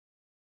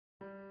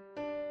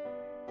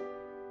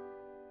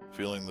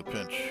Feeling the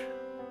pinch.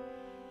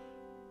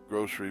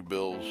 Grocery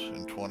bills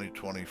in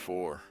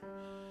 2024.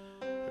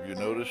 Have you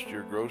noticed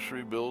your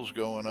grocery bills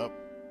going up?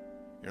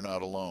 You're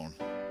not alone.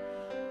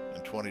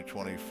 In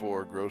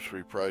 2024,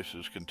 grocery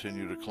prices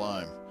continue to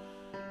climb,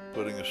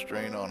 putting a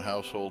strain on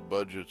household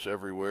budgets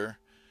everywhere.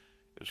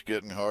 It's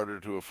getting harder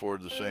to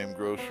afford the same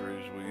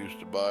groceries we used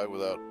to buy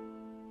without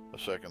a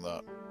second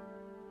thought.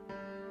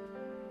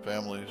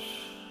 Families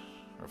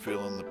are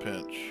feeling the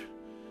pinch,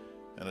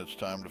 and it's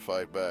time to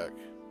fight back.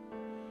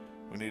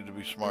 We need to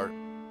be smart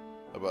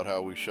about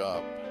how we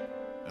shop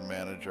and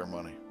manage our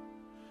money.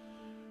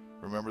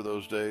 Remember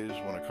those days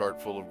when a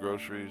cart full of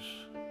groceries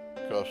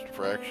cost a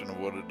fraction of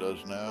what it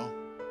does now?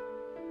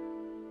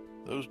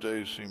 Those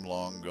days seem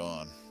long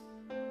gone.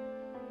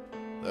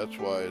 That's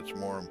why it's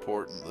more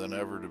important than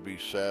ever to be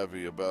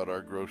savvy about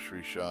our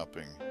grocery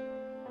shopping.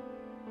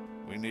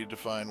 We need to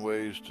find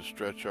ways to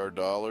stretch our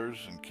dollars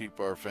and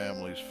keep our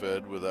families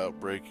fed without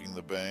breaking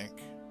the bank.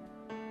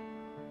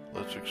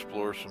 Let's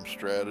explore some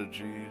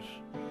strategies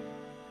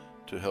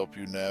to help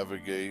you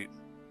navigate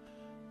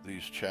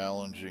these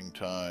challenging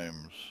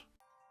times.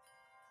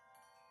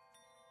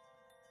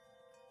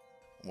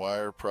 Why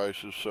are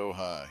prices so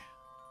high?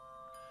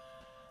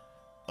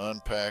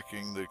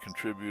 Unpacking the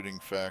contributing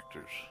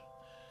factors.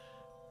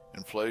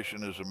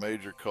 Inflation is a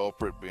major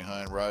culprit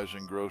behind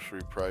rising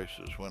grocery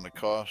prices. When the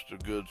cost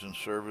of goods and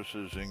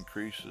services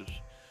increases,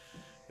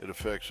 it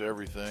affects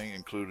everything,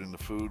 including the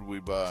food we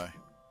buy.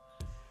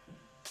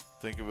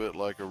 Think of it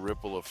like a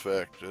ripple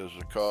effect. As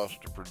the cost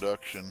of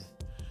production,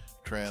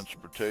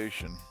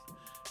 transportation,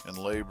 and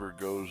labor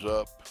goes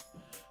up,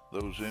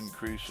 those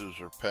increases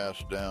are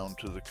passed down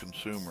to the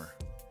consumer.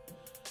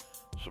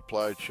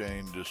 Supply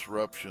chain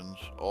disruptions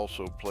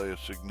also play a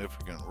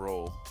significant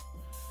role.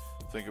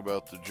 Think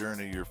about the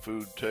journey your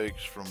food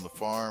takes from the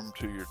farm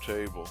to your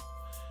table.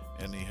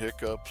 Any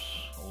hiccups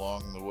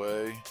along the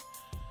way,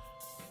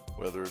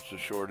 whether it's a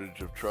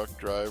shortage of truck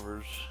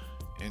drivers,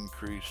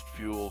 increased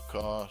fuel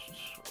costs,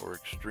 or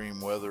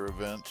extreme weather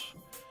events,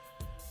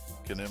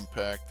 can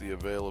impact the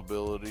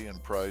availability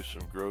and price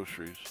of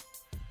groceries.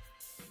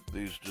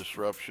 These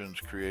disruptions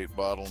create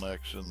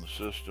bottlenecks in the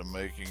system,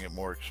 making it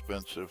more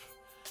expensive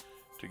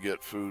to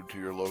get food to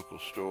your local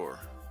store.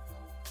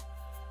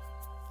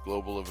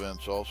 Global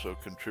events also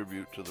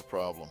contribute to the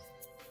problem.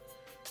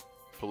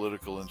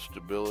 Political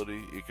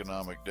instability,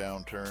 economic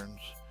downturns,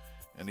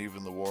 and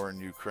even the war in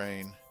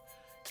Ukraine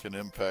can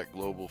impact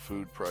global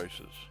food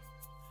prices.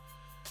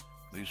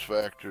 These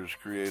factors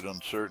create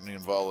uncertainty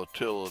and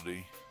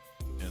volatility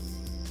in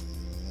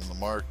the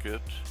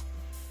market,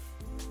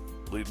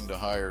 leading to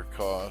higher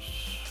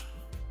costs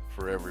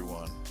for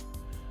everyone.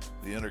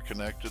 The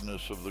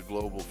interconnectedness of the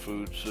global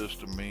food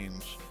system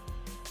means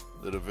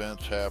that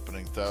events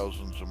happening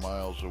thousands of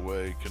miles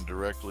away can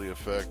directly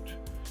affect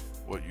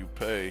what you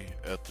pay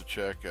at the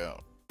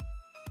checkout.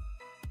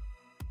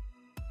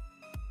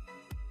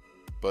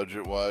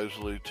 Budget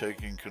wisely,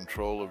 taking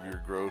control of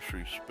your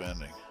grocery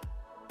spending.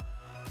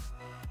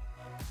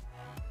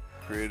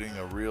 Creating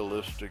a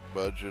realistic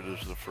budget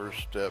is the first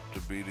step to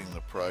beating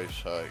the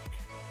price hike.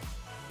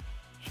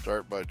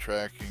 Start by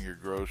tracking your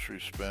grocery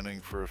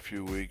spending for a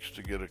few weeks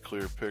to get a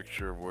clear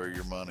picture of where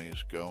your money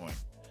is going.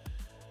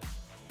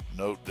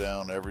 Note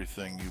down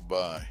everything you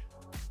buy,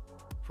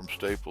 from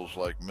staples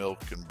like milk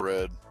and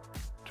bread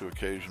to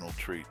occasional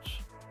treats.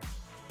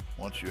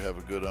 Once you have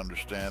a good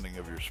understanding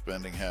of your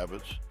spending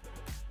habits,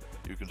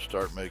 you can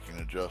start making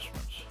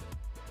adjustments.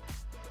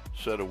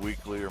 Set a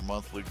weekly or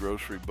monthly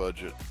grocery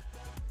budget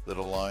that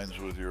aligns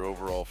with your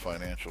overall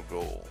financial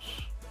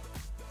goals.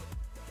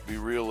 Be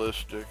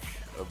realistic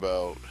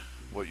about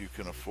what you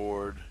can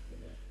afford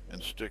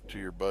and stick to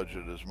your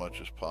budget as much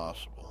as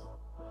possible.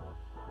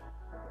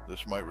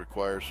 This might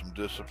require some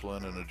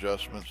discipline and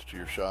adjustments to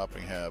your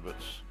shopping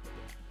habits,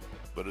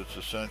 but it's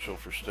essential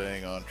for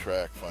staying on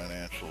track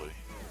financially.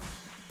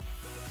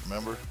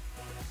 Remember,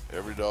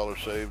 every dollar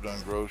saved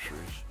on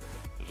groceries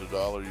is a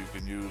dollar you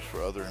can use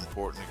for other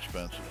important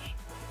expenses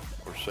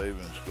or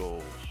savings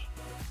goals.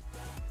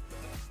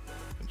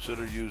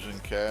 Consider using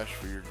cash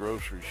for your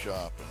grocery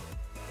shopping.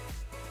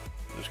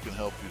 This can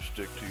help you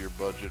stick to your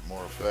budget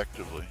more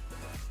effectively.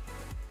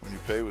 When you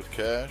pay with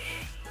cash,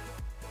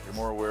 you're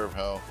more aware of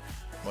how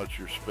much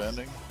you're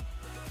spending,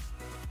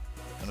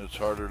 and it's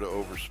harder to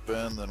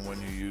overspend than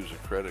when you use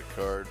a credit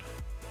card.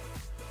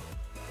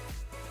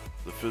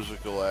 The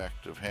physical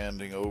act of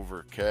handing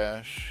over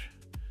cash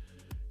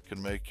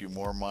can make you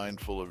more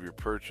mindful of your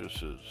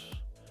purchases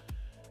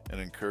and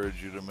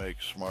encourage you to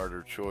make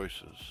smarter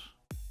choices.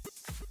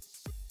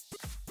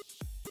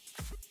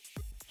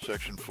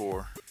 Section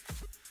 4.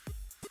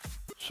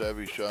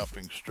 Savvy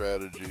shopping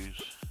strategies.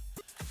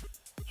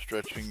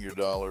 Stretching your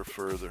dollar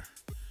further.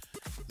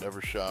 Never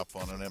shop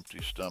on an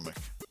empty stomach.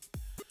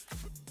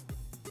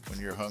 When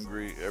you're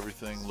hungry,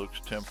 everything looks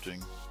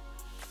tempting,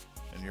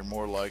 and you're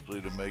more likely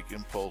to make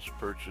impulse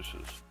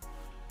purchases.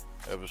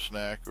 Have a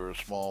snack or a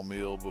small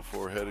meal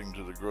before heading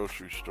to the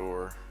grocery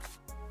store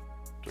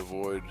to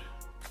avoid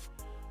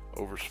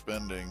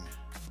overspending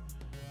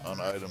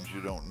on items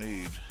you don't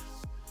need.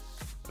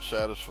 A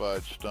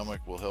satisfied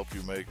stomach will help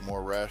you make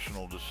more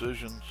rational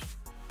decisions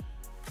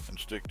and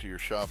stick to your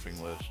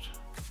shopping list.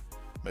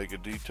 Make a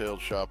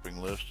detailed shopping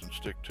list and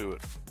stick to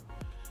it.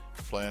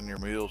 Plan your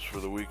meals for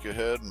the week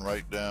ahead and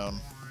write down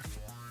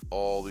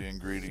all the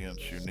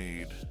ingredients you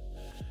need.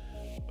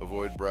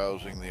 Avoid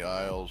browsing the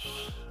aisles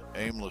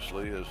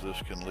aimlessly, as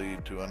this can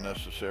lead to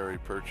unnecessary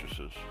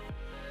purchases.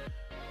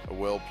 A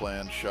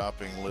well-planned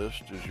shopping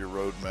list is your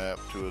roadmap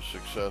to a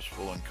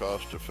successful and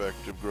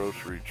cost-effective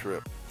grocery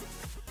trip.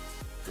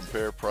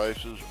 Compare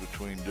prices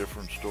between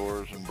different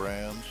stores and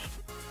brands.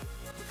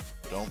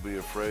 Don't be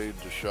afraid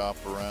to shop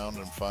around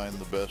and find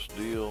the best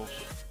deals.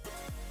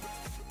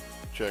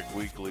 Check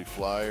weekly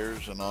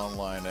flyers and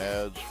online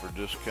ads for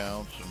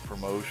discounts and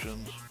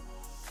promotions.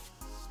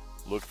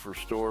 Look for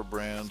store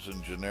brands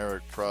and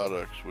generic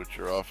products, which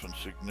are often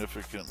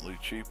significantly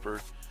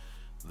cheaper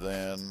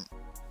than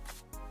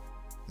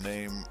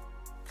name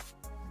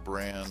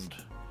brand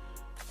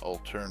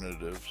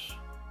alternatives.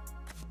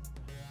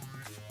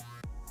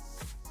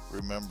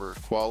 Remember,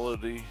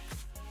 quality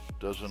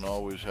doesn't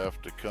always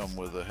have to come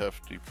with a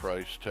hefty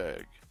price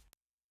tag.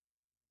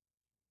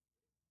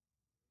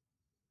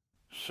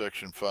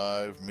 Section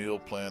 5, Meal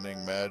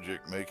Planning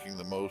Magic, making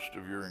the most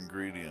of your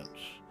ingredients.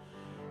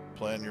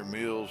 Plan your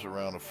meals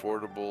around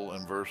affordable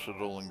and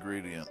versatile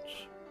ingredients.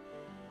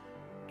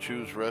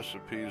 Choose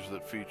recipes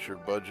that feature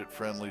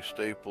budget-friendly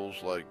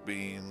staples like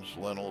beans,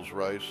 lentils,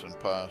 rice, and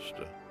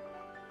pasta.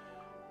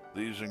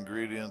 These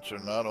ingredients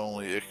are not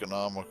only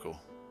economical,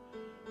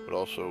 but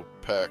also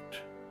packed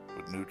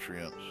with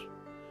nutrients.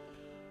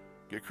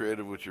 Get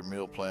creative with your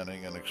meal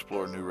planning and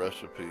explore new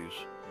recipes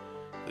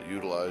that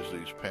utilize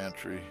these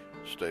pantry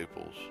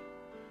staples.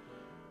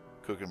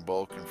 Cook in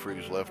bulk and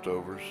freeze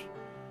leftovers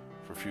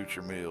for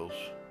future meals.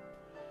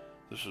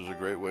 This is a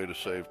great way to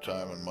save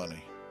time and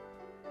money.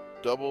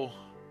 Double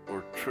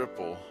or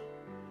triple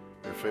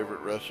your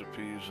favorite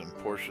recipes and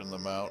portion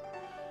them out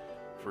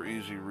for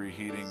easy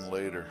reheating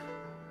later.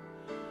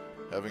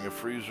 Having a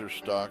freezer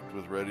stocked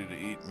with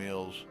ready-to-eat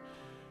meals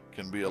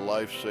can be a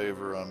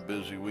lifesaver on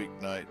busy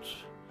weeknights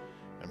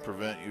and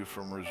prevent you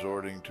from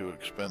resorting to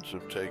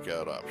expensive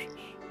takeout options.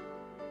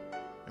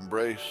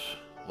 Embrace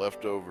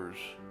leftovers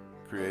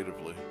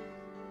creatively.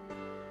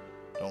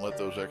 Don't let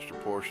those extra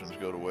portions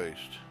go to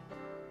waste.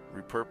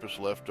 Repurpose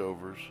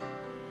leftovers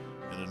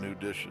into new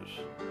dishes,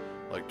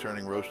 like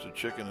turning roasted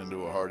chicken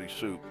into a hearty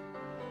soup,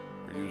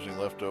 or using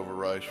leftover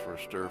rice for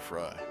a stir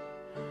fry.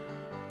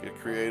 Get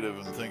creative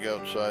and think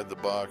outside the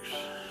box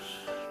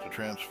to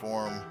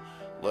transform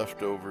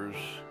leftovers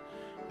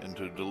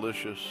into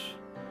delicious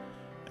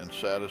and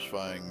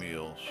satisfying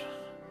meals.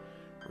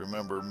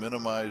 Remember,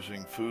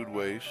 minimizing food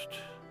waste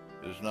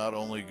is not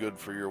only good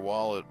for your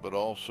wallet, but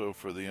also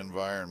for the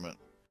environment.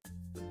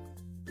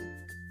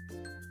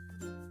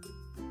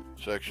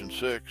 Section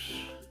 6,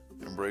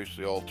 embrace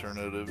the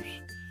alternatives,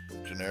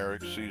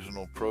 generic,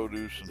 seasonal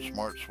produce, and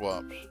smart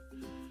swaps.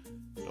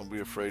 Don't be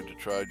afraid to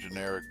try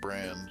generic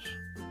brands.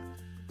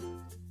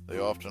 They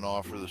often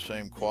offer the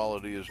same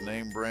quality as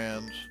name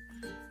brands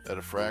at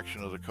a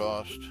fraction of the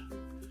cost.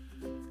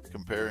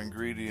 Compare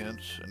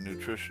ingredients and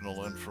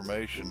nutritional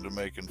information to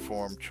make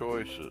informed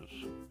choices.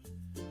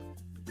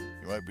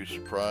 You might be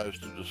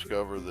surprised to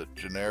discover that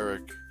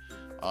generic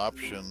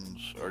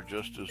options are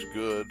just as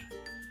good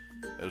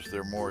as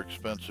their more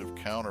expensive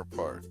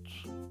counterparts.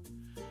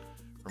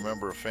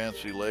 Remember, a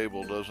fancy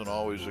label doesn't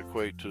always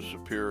equate to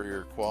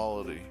superior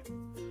quality.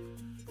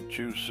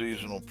 Choose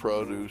seasonal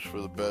produce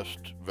for the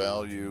best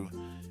value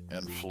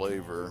and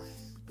flavor.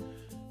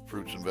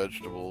 Fruits and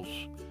vegetables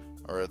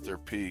are at their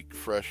peak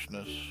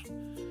freshness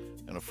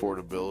and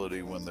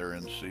affordability when they're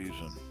in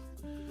season.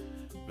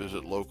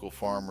 Visit local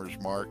farmers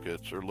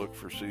markets or look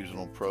for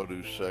seasonal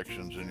produce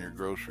sections in your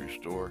grocery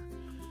store.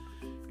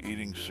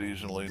 Eating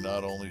seasonally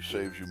not only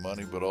saves you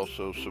money, but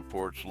also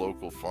supports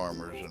local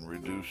farmers and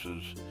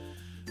reduces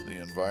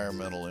the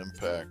environmental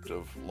impact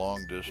of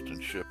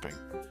long-distance shipping.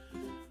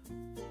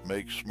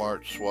 Make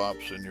smart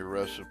swaps in your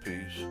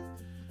recipes.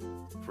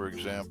 For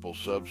example,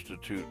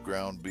 substitute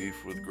ground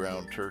beef with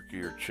ground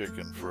turkey or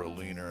chicken for a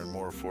leaner and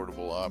more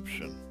affordable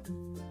option.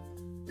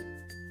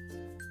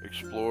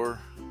 Explore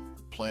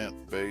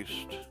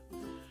plant-based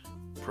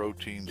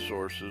protein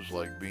sources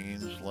like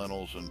beans,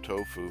 lentils, and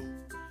tofu,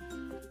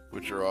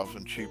 which are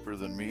often cheaper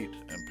than meat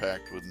and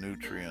packed with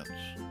nutrients.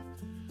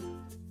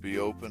 Be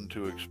open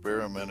to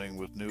experimenting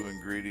with new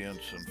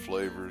ingredients and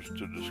flavors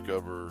to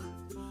discover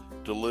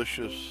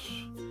delicious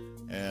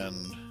and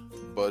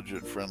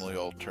budget-friendly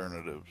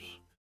alternatives.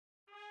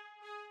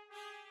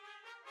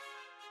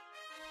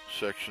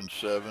 Section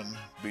 7,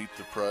 beat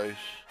the price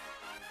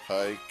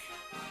hike.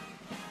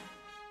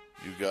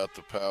 You got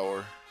the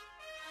power.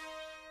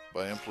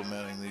 By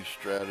implementing these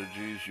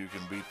strategies, you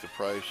can beat the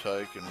price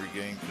hike and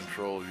regain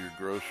control of your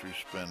grocery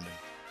spending.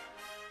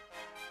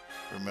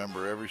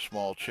 Remember, every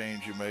small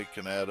change you make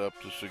can add up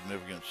to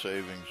significant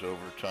savings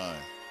over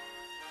time.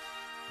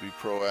 Be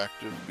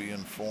proactive, be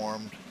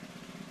informed,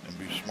 and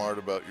be smart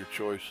about your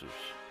choices.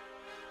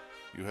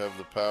 You have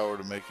the power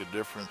to make a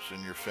difference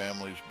in your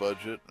family's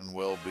budget and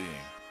well-being.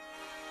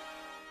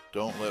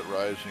 Don't let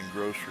rising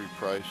grocery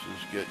prices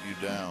get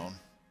you down.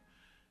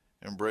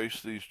 Embrace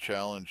these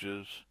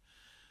challenges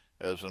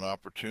as an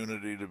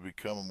opportunity to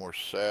become a more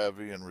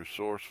savvy and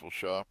resourceful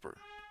shopper.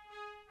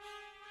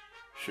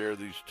 Share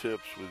these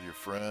tips with your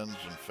friends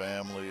and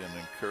family and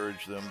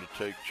encourage them to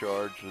take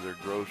charge of their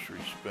grocery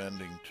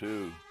spending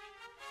too.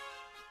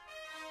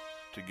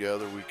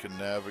 Together we can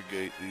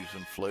navigate these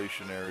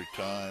inflationary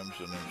times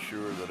and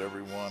ensure that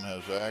everyone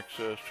has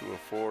access to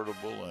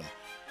affordable and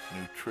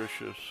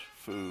nutritious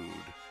food.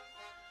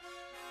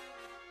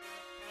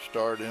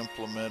 Start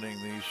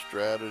implementing these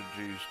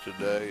strategies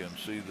today and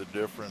see the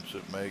difference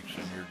it makes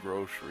in your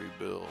grocery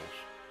bills.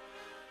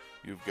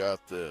 You've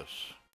got this.